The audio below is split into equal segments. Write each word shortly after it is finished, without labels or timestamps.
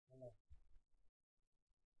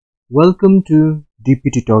Welcome to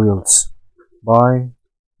DP Tutorials by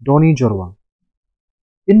Donny Jorwa.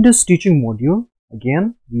 In this teaching module,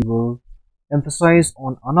 again, we will emphasize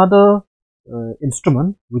on another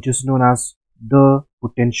instrument which is known as the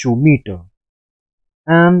potentiometer.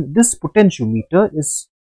 And this potentiometer is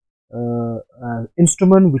an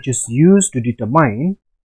instrument which is used to determine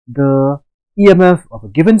the EMF of a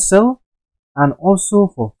given cell and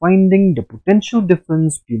also for finding the potential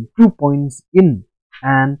difference between 2 points in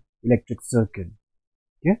an electric circuit.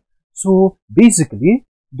 Okay, so basically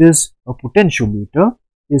this potentiometer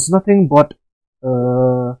is nothing but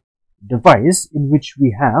a device in which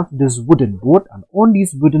we have this wooden board, and on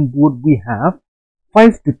this wooden board we have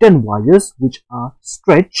 5 to 10 wires which are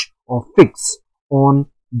stretched or fixed on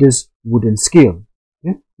this wooden scale.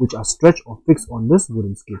 Okay, which are stretched or fixed on this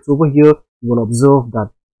wooden scale. So over here you will observe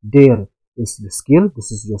that there is the scale.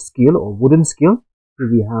 This is your scale or wooden scale. So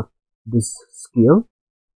we have this scale.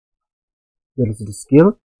 There is the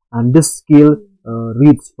scale, and this scale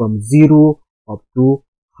reads from 0 up to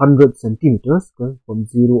 100 centimeters. Okay? From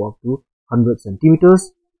 0 up to 100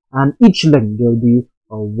 centimeters, and each length there will be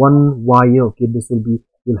one wire. Okay, this will be,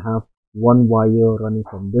 you'll have one wire running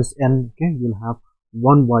from this end. Okay, you'll have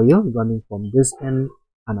one wire running from this end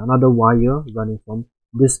and another wire running from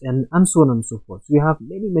this end, and so on and so forth. So you have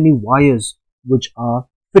many wires which are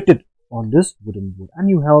fitted on this wooden board, and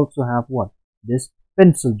you also have what? This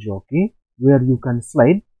pencil jockey, where you can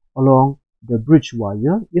slide along the bridge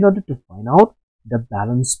wire in order to find out the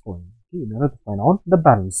balance point. Okay, in order to find out the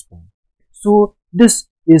balance point. So this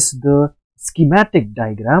is the schematic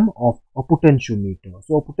diagram of a potentiometer.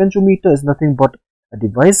 So a potentiometer is nothing but a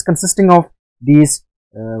device consisting of these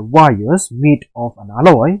wires made of an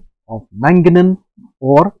alloy of manganin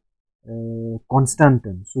or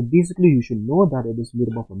Constantan. So basically you should know that it is made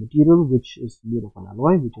up of a material which is made of an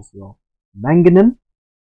alloy, which is your manganin,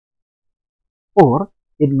 or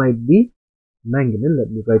it might be manganin. Let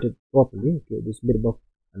me write it properly. Okay, it is made up of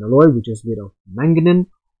an alloy which is made of manganin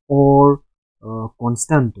or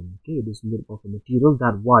Constantan. Okay, it is made up of a material,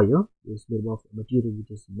 that wire is made up of a material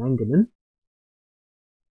which is manganin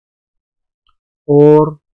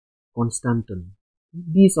or Constantan.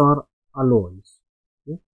 These are alloys.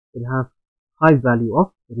 Okay, it have high value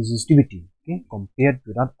of resistivity, okay, compared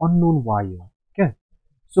to that unknown wire. Okay,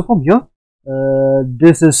 so from here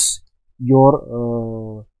this is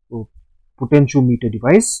your potentiometer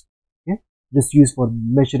device. Okay, this used for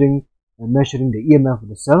measuring the EMF of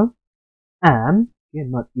the cell, and okay,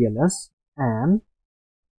 not ELS, and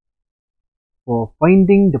for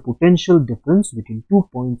finding the potential difference between 2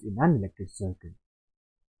 points in an electric circuit.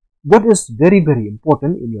 What is very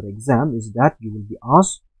important in your exam is that you will be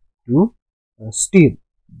asked to state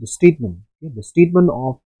the statement. Okay, the statement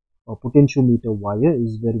of a potentiometer wire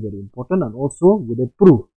is very important, and also with a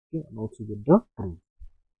proof. Okay, and also with the proof.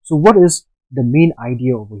 So what is the main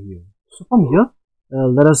idea over here? So from here,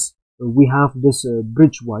 we have this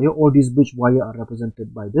bridge wire. All these bridge wire are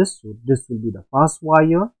represented by this. So this will be the first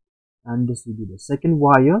wire, and this will be the second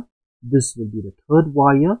wire. This will be the third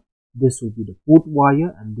wire. This will be the fourth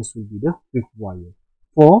wire, and this will be the fifth wire.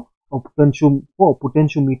 For a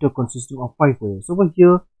potentiometer consisting of 5 wires. Over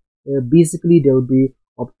here, basically there will be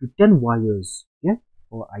up to 10 wires. Yeah,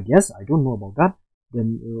 or I guess, I don't know about that.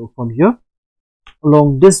 Then from here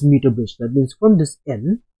along this meter bridge, that means from this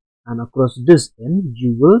end and across this end,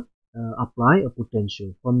 you will apply a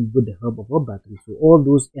potential with the help of a battery. So all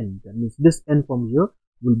those ends, that means this end from here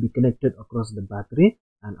will be connected across the battery,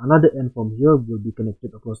 and another end from here will be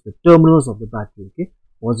connected across the terminals of the battery. Okay,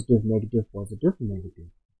 positive, negative, positive, negative.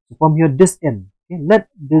 So from here, this end, okay, let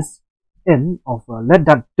this end of let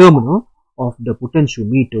that terminal of the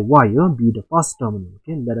potentiometer wire be the first terminal.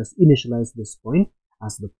 Okay, let us initialize this point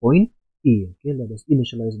as the point A. Okay, let us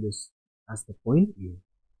initialize this as the point A.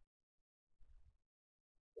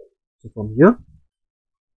 So from here,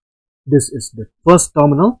 this is the first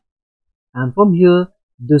terminal, and from here,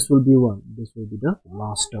 this will be one. This will be the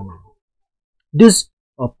last terminal. This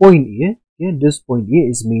point A, okay, this point A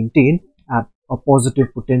is maintained at a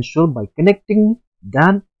positive potential by connecting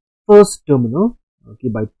that first terminal. Okay,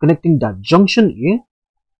 by connecting that junction A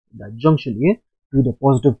to the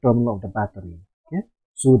positive terminal of the battery. Okay,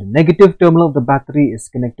 so the negative terminal of the battery is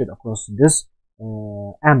connected across this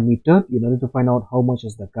ammeter in order to find out how much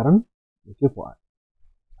is the current. Okay, for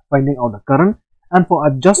finding out the current, and for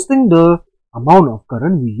adjusting the amount of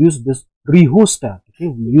current, we use this rheostat. Okay,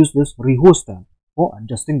 we use this rheostat for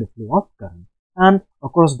adjusting the flow of current. And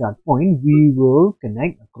across that point, we will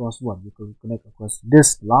connect across what? We will connect across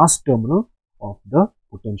this last terminal of the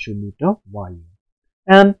potentiometer wire.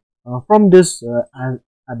 And from this,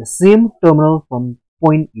 at the same terminal from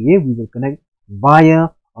point A, we will connect via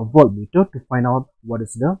a voltmeter to find out what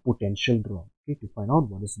is the potential drop. Okay, to find out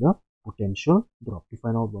what is the potential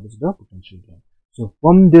drop. So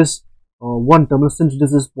from this one terminal, since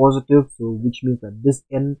this is positive, so which means that this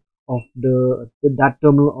end of that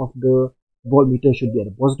terminal of the voltmeter should be at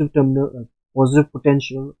a positive terminal, positive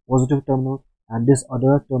potential, positive terminal, and this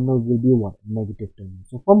other terminal will be what? Negative terminal.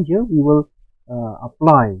 So from here we will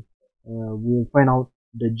we will find out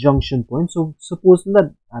the junction point. So suppose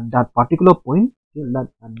that at that particular point,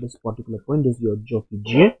 at this particular point, this is your jockey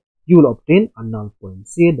J, you will obtain a null point.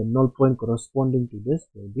 Say the null point corresponding to this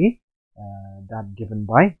will be that given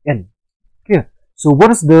by N. Okay, so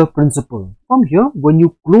what is the principle? From here, when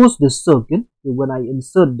you close this circuit, so when I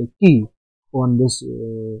insert the key on this,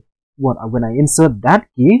 when I insert the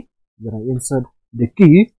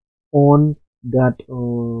key on that,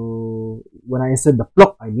 when I insert the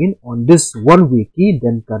plug, I mean on this one-way key,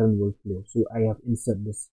 then current will flow. So I have insert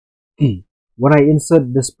this key. When I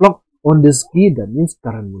insert this plug on this key, that means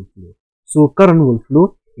current will flow. So current will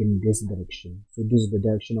flow in this direction. So this is the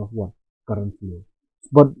direction of what? Current flow.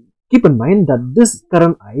 But keep in mind that this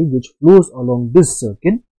current I, which flows along this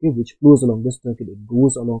circuit, okay, it goes along this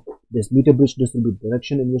meter bridge. This will be the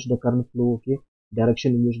direction in which the current flow, okay,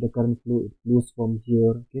 direction in which the current flow, it flows from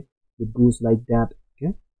here, okay, it goes like that,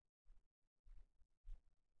 okay,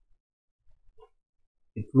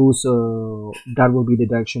 it flows, that will be the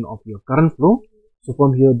direction of your current flow. So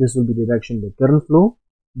from here, this will be the direction of the current flow.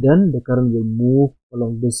 Then the current will move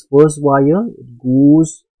along this first wire, it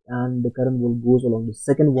goes, and the current will goes along the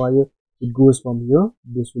second wire, it goes from here.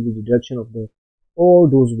 This will be the direction of all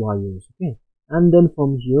those wires, okay, and then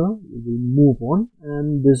from here it will move on,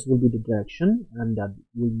 and this will be the direction, and that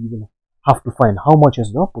we will have to find how much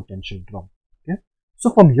is the potential drop. Okay,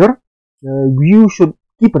 so from here you should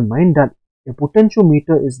keep in mind that a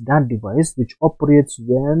potentiometer is that device which operates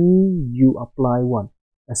when you apply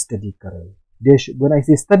a steady current. When I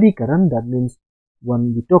say steady current, that means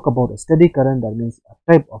when we talk about a steady current, that means a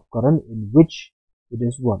type of current in which it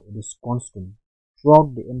is it is constant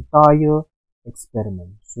throughout the entire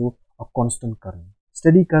experiment. So a constant current.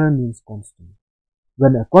 Steady current means constant.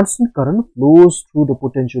 When a constant current flows through the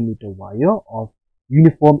potentiometer wire of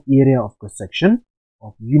uniform area of cross section,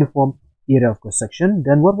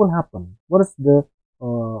 then what will happen? What is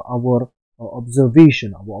our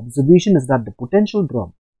observation? Our observation is that the potential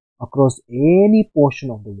drop across any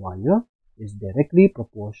portion of the wire is directly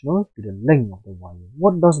proportional to the length of the wire.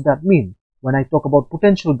 What does that mean? When I talk about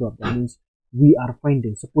potential drop, that means we are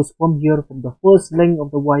finding, suppose from here, from the first length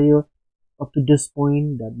of the wire up to this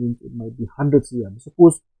point, that means it might be 100 cm.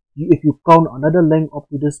 Suppose if you count another length up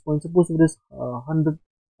to this point, suppose it is 100,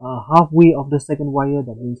 halfway of the second wire,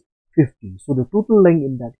 that means 50. So the total length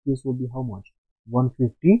in that case will be how much?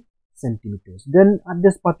 150 centimeters. Then at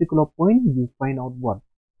this particular point, you find out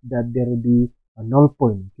that there will be a null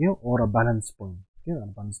point, okay, or a balance point, okay, a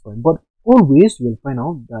balance point. But always you'll find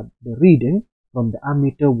out that the reading from the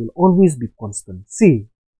ammeter will always be constant. Say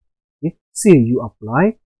you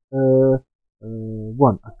apply a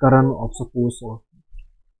current of suppose of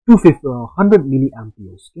 100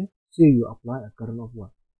 milliamperes. Okay, say you apply a current of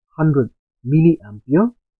 100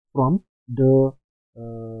 milliampere from the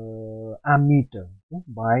ammeter, okay,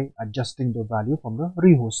 by adjusting the value from the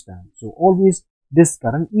rheostat. So always this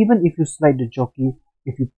current, even if you slide the jockey,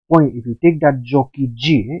 if you take that jockey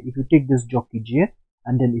J, if you take this jockey J,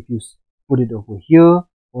 and then if you put it over here,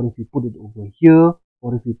 or if you put it over here,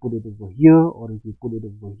 or if you put it over here, or if you put it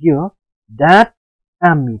over here, that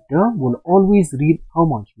ammeter will always read how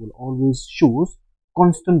much? Will always shows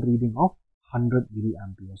constant reading of 100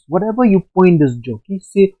 milliamperes. Whatever you point this jockey,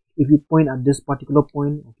 say if you point at this particular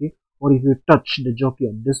point, okay, or if you touch the jockey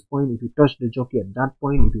at this point, if you touch the jockey at that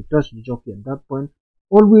point, if you touch the jockey at that point,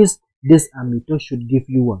 always this ammeter should give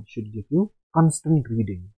you constant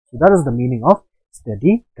reading. So that is the meaning of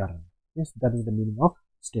steady current. Yes, that is the meaning of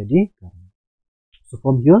steady current. So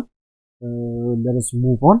from here, let us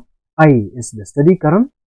move on. I is the steady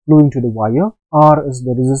current flowing to the wire. R is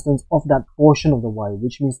the resistance of that portion of the wire,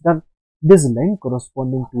 which means that this length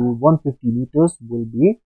corresponding to 150 meters will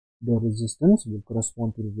be the resistance, will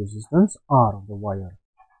correspond to the resistance R of the wire.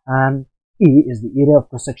 And E is the area of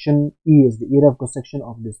cross section. E is the area of cross section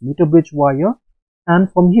of this meter bridge wire.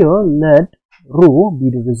 And from here, let rho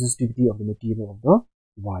be the resistivity of the material of the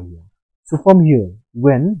wire. So from here,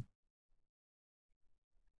 when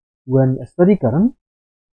a steady current,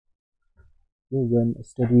 the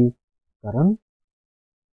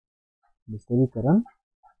steady current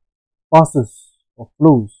passes or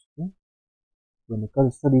flows, okay, when a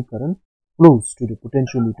steady current flows to the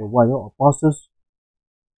potentiometer wire or passes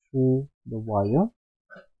through the wire,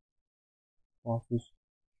 passes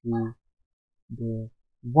through the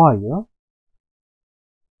wire,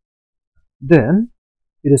 then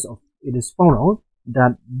it is found out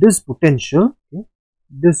that this potential, okay,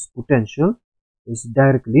 this potential is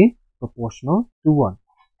directly proportional to what?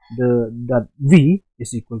 That V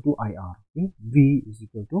is equal to IR. Okay? V is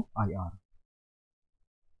equal to IR.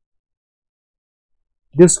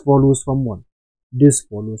 This follows from what? This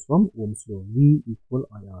follows from Ohm's law. V equal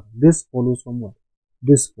IR. This follows from what?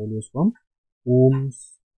 This follows from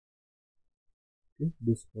Ohm's. Okay?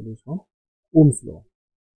 This follows from Ohm's law.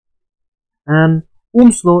 And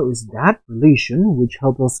Ohm's law is that relation which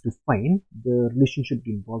helps us to find the relationship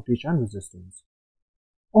between voltage and resistance.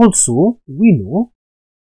 Also, we know,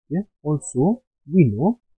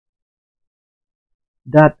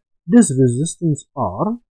 that this resistance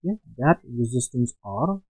R, that resistance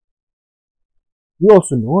R, we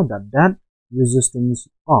also know that resistance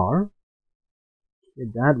R,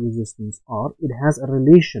 it has a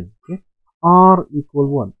relation, R equal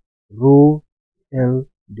 1, rho L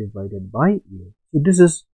divided by A. So this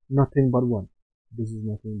is nothing but what? This is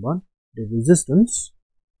nothing but the resistance.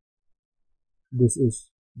 This is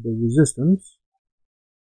the resistance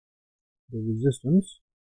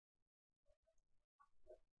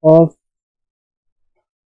of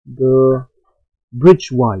the bridge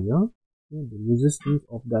wire, the resistance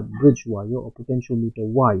of that bridge wire or potentiometer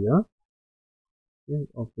wire,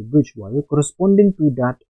 of the bridge wire corresponding to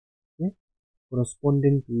that,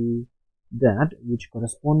 which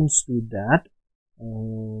corresponds to that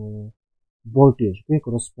voltage,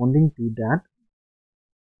 corresponding to that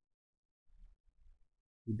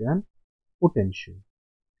potential,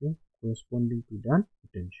 corresponding to that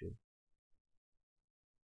potential.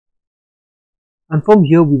 And from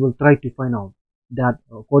here we will try to find out that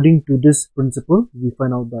according to this principle, we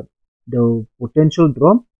find out that the potential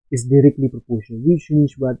drop is directly proportional, which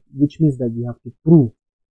means that we have to prove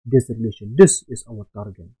this relation. This is our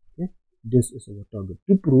target. This is our target,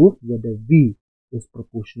 to prove whether V is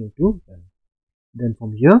proportional to L. Then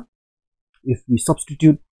from here, if we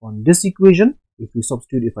substitute on this equation,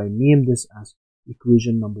 if I name this as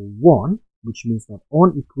equation number 1, which means that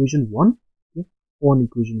on equation 1,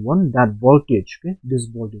 that voltage, this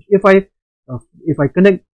voltage, if I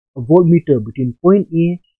connect a voltmeter between point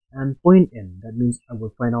A and point N, that means I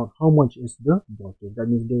will find out how much is the voltage. That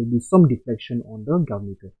means there will be some deflection on the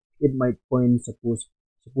galvanometer. It might point, suppose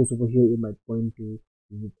over here it might point to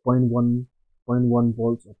 0.1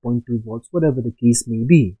 volts or 0.2 volts, whatever the case may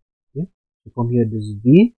be. So from here this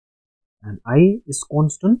V and I is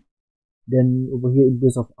constant. Then over here in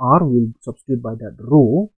place of R, we'll substitute by that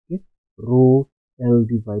rho, rho L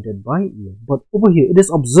divided by E. But over here it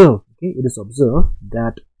is observed,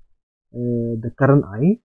 that the current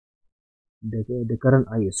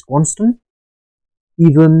I is constant.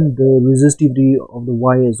 Even the resistivity of the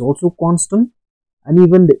wire is also constant, and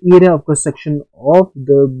even the area of cross section of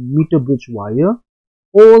the meter bridge wire,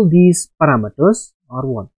 all these parameters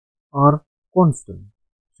are constant.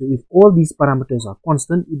 So if all these parameters are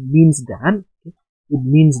constant, it means that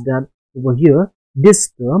over here this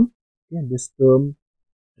term,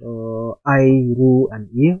 I, rho and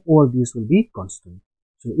A, all these will be constant.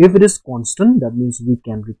 So if it is constant, that means we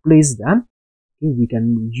can replace that. We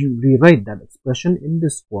can rewrite that expression in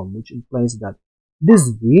this form, which implies that this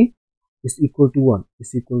V is equal to what?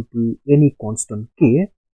 Is equal to any constant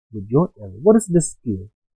K with your L. What is this K?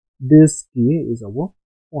 This K is our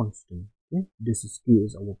constant. This is K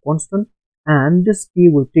is our constant, and this K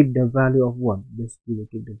will take the value of what? This K will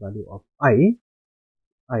take the value of I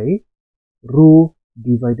rho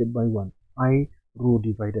divided by 1. I rho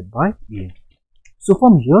divided by A. So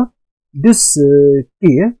from here, this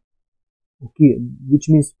K, which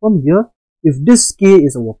means from here, if this K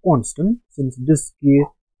is our constant, since this K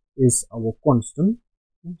is our constant,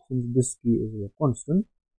 so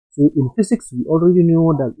in physics we already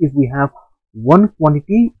know that if we have one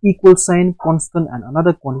quantity equal sign constant and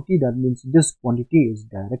another quantity, that means this quantity is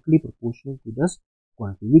directly proportional to this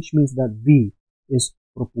quantity, which means that V is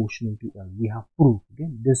proportional to L. We have proved,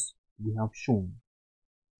 this we have shown,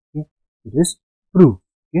 it is proved.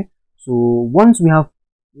 So once we have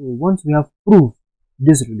proved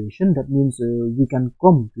this relation, that means we can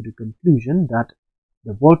come to the conclusion that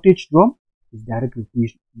the voltage drop is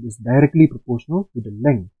directly proportional to the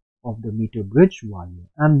length of the meter bridge wire.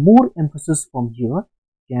 And more emphasis from here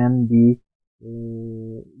can be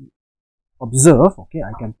observed.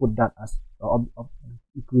 I can put that as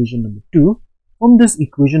equation number 2. From this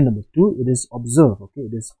equation number 2, it is observed,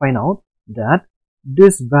 it is find out that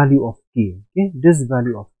this value of K, this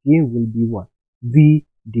value of K will be what? V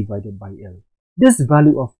divided by L. This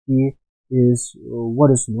value of K is what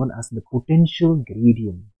is known as the potential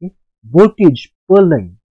gradient. Okay? Voltage per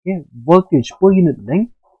length, okay? Voltage per unit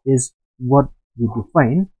length is what we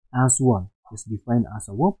define as one. Is defined as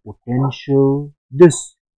our potential.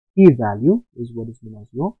 This P value is what is known as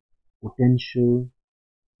your potential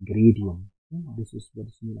gradient. Okay? This is what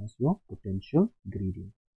is known as your potential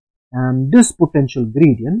gradient. And this potential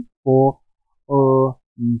gradient for a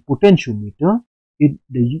potentiometer,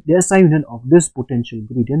 the SI unit of this potential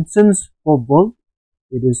gradient, since for volt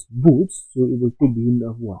it is volts, so it will take the unit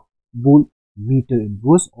of what? Volt meter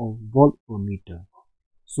inverse or volt per meter.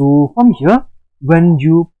 So from here, when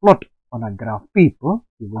you plot on a graph paper,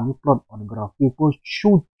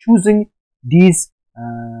 choosing these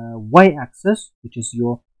y-axis, which is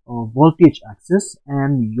your voltage axis,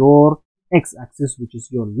 and your x-axis, which is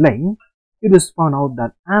your length, it is found out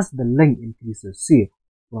that as the length increases, say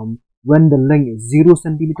from when the length is 0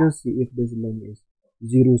 centimeters, say if this length is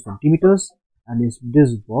 0 centimeters, and is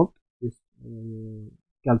this volt is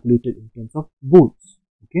calculated in terms of volts.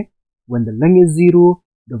 Okay, when the length is 0,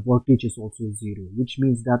 the voltage is also 0, which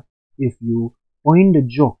means that if you point the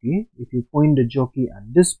jockey,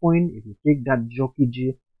 at this point, if you take that jockey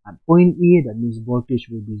J at point A, that means voltage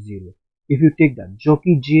will be 0. If you take that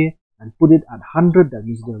jockey J and put it at 100, that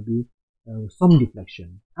means there will be some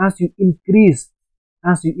deflection. As you increase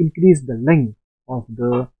the length of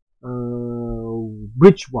the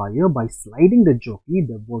bridge wire by sliding the jockey,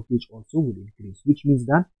 the voltage also will increase, which means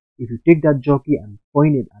that if you take that jockey and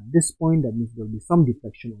point it at this point, that means there will be some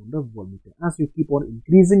deflection on the voltmeter. As you keep on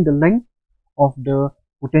increasing the length of the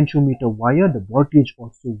potentiometer wire, the voltage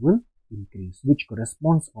also will increase, which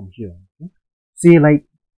corresponds from here. Okay? Say like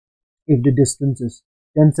if the distance is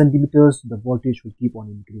 10 centimeters, the voltage will keep on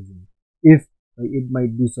increasing. If it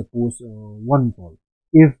might be suppose 1 volt.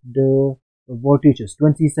 If the voltage is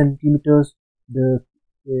 20 centimeters,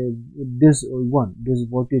 this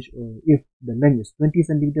voltage, if the length is 20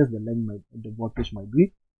 centimeters, the voltage might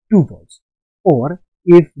be 2 volts. Or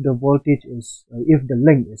if the voltage is if the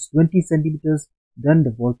length is 20 centimeters, then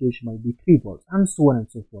the voltage might be 3 volts, and so on and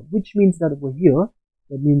so forth. Which means that over here,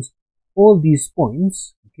 that means all these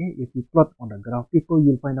points, okay, if you plot on a graph paper,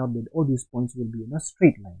 you'll find out that all these points will be in a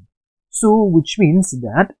straight line. So which means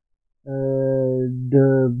that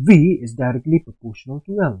the V is directly proportional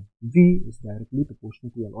to L. V is directly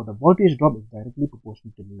proportional to L, or the voltage drop is directly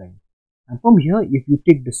proportional to the length. And from here, if you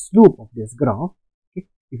take the slope of this graph, okay,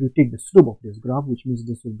 if you take the slope of this graph, which means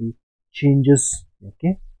this will be changes,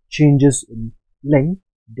 okay, changes in length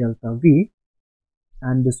delta V,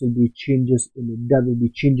 and this will be changes in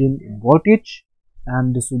changing in voltage,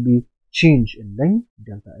 and this will be change in length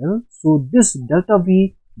delta L. So this delta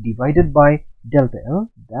V divided by delta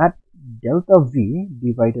L, that delta V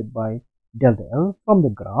divided by delta L from the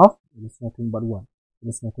graph is nothing but what? It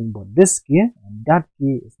is nothing but this K, and that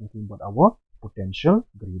K is nothing but our potential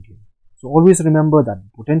gradient. So always remember that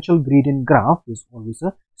potential gradient graph is always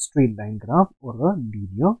a straight line graph or a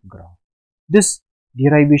linear graph. This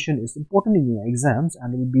derivation is important in your exams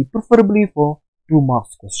and will be preferably for 2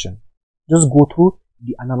 marks question. Just go through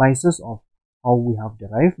the analysis of how we have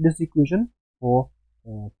derived this equation for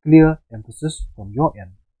clear emphasis from your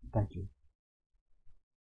end. Thank you.